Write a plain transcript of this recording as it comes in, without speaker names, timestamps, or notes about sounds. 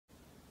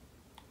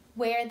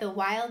Where the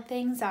Wild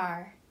Things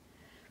Are.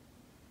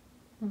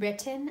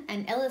 Written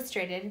and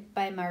illustrated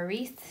by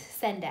Maurice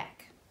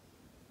Sendak.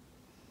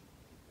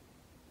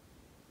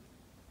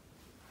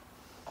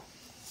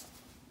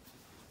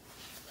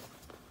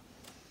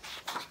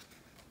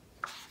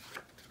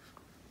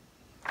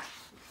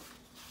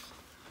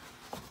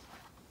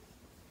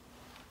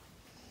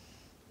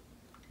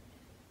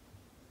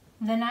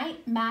 The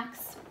night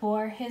Max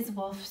wore his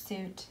wolf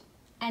suit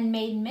and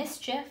made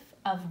mischief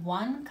of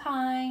one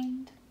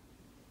kind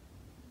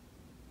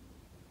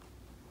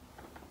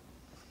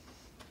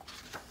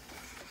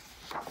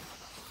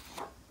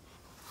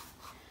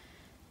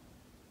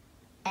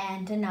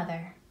and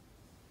another.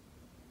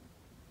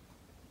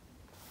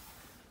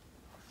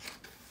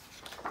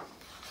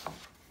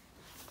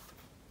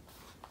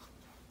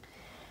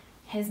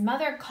 His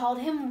mother called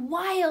him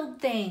Wild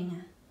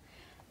Thing,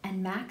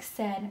 and Max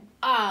said,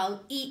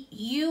 "I'll eat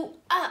you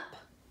up."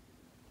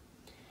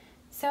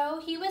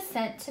 So he was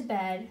sent to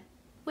bed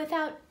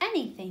without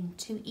anything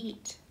to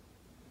eat.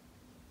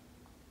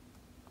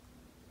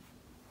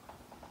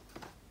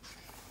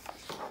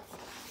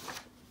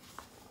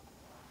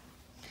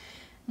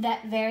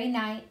 That very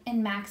night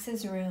in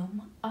Max's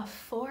room, a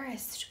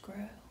forest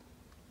grew.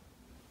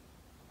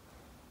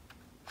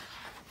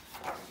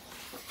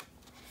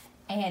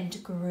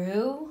 And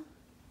grew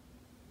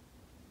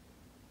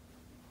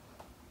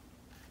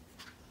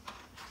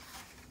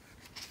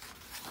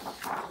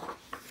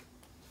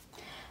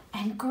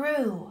and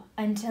grew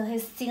until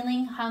his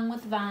ceiling hung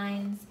with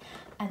vines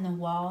and the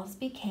walls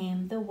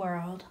became the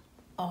world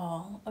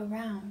all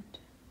around.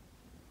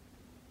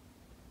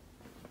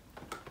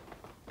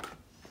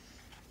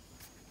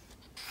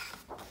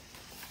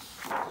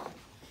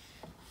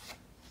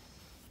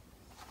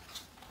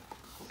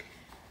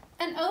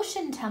 An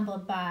ocean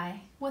tumbled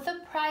by with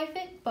a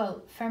private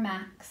boat for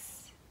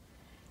Max,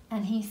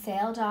 and he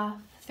sailed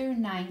off through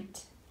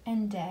night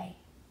and day.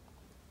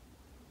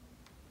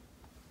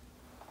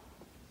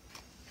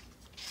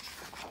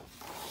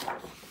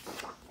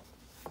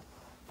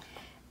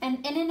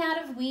 And in and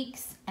out of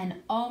weeks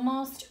and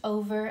almost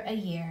over a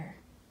year,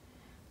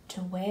 to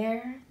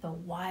where the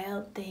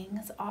wild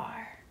things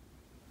are.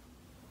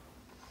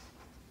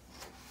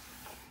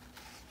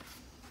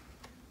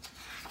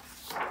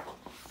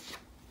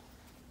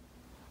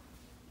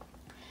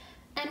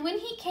 And when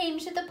he came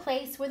to the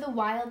place where the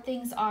wild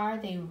things are,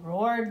 they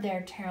roared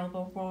their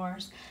terrible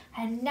roars,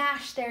 and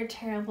gnashed their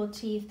terrible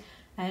teeth,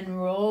 and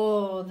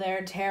rolled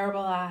their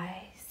terrible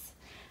eyes,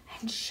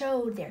 and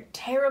showed their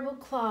terrible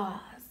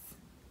claws.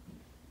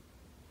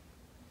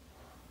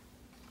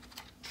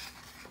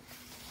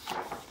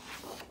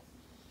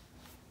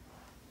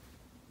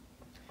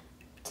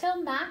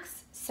 Till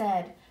Max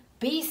said,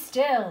 "Be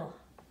still,"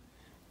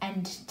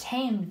 and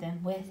tamed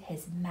them with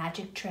his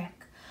magic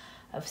trick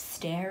of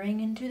staring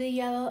into the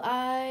yellow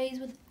eyes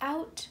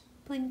without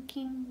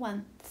blinking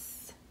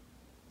once.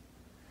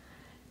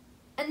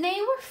 And they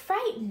were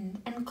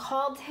frightened and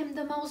called him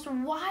the most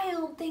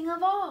wild thing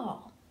of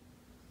all.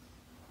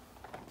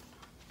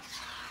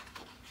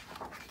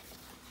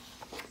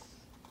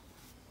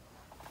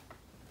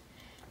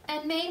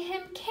 And made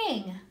him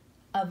king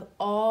of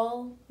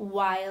all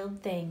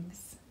wild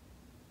things.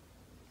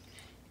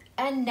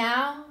 "And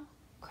now,"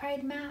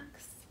 cried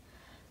Max,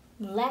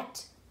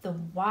 "let the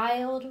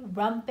wild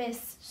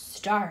rumpus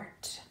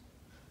start."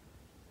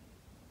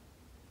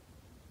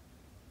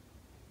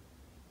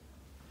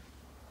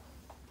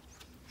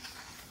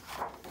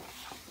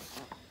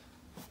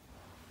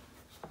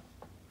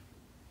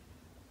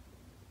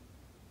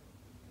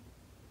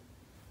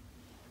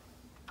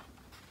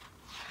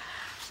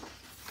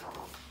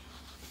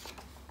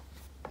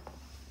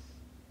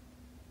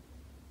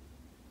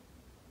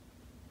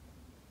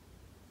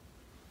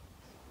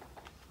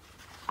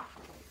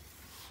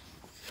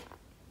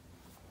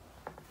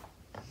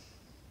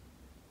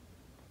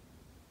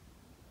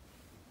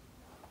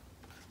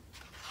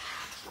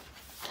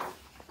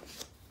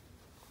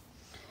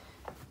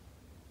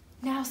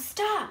 "Now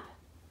stop,"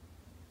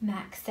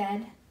 Max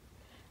said,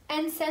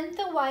 and sent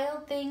the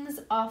wild things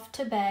off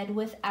to bed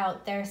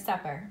without their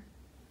supper.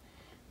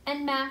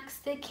 And Max,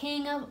 the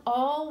king of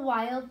all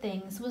wild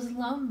things, was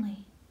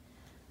lonely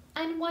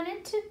and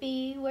wanted to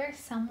be where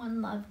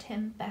someone loved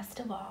him best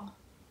of all.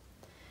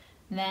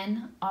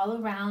 Then, all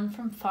around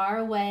from far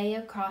away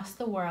across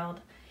the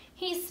world,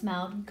 he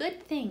smelled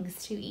good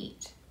things to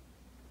eat.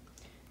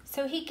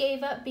 So he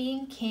gave up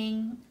being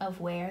king of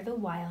where the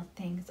wild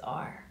things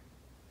are.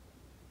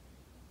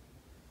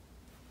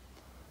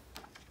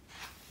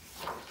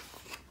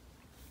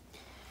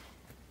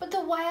 But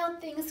the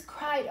wild things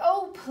cried,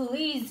 "Oh,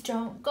 please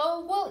don't go.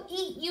 We'll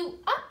eat you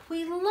up.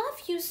 We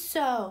love you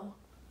so."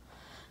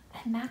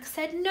 And Max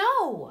said,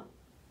 "No."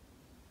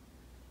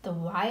 The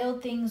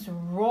wild things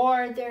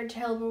roared their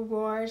terrible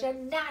roars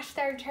and gnashed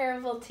their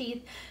terrible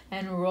teeth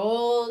and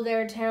rolled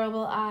their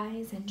terrible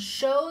eyes and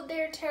showed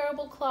their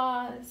terrible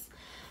claws.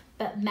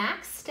 But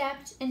Max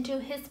stepped into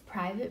his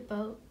private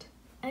boat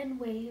and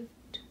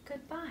waved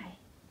goodbye.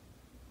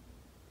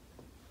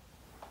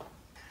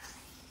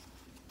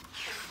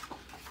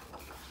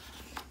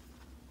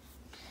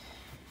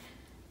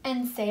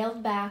 and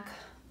sailed back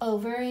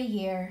over a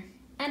year,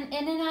 and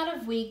in and out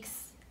of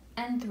weeks,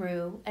 and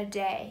through a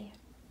day.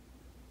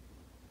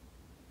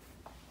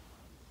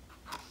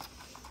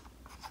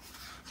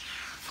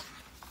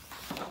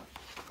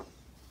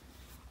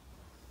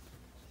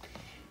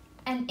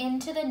 And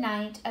into the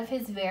night of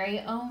his very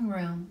own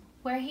room,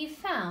 where he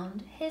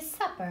found his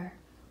supper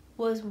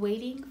was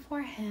waiting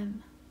for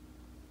him.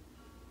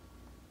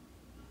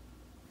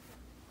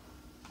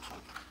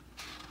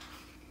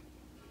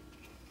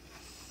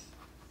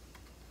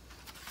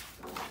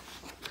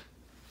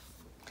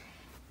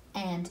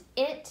 And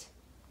it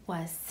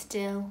was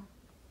still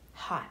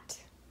hot.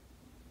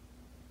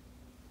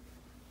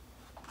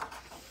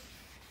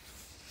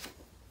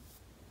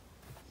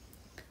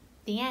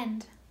 The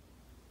end.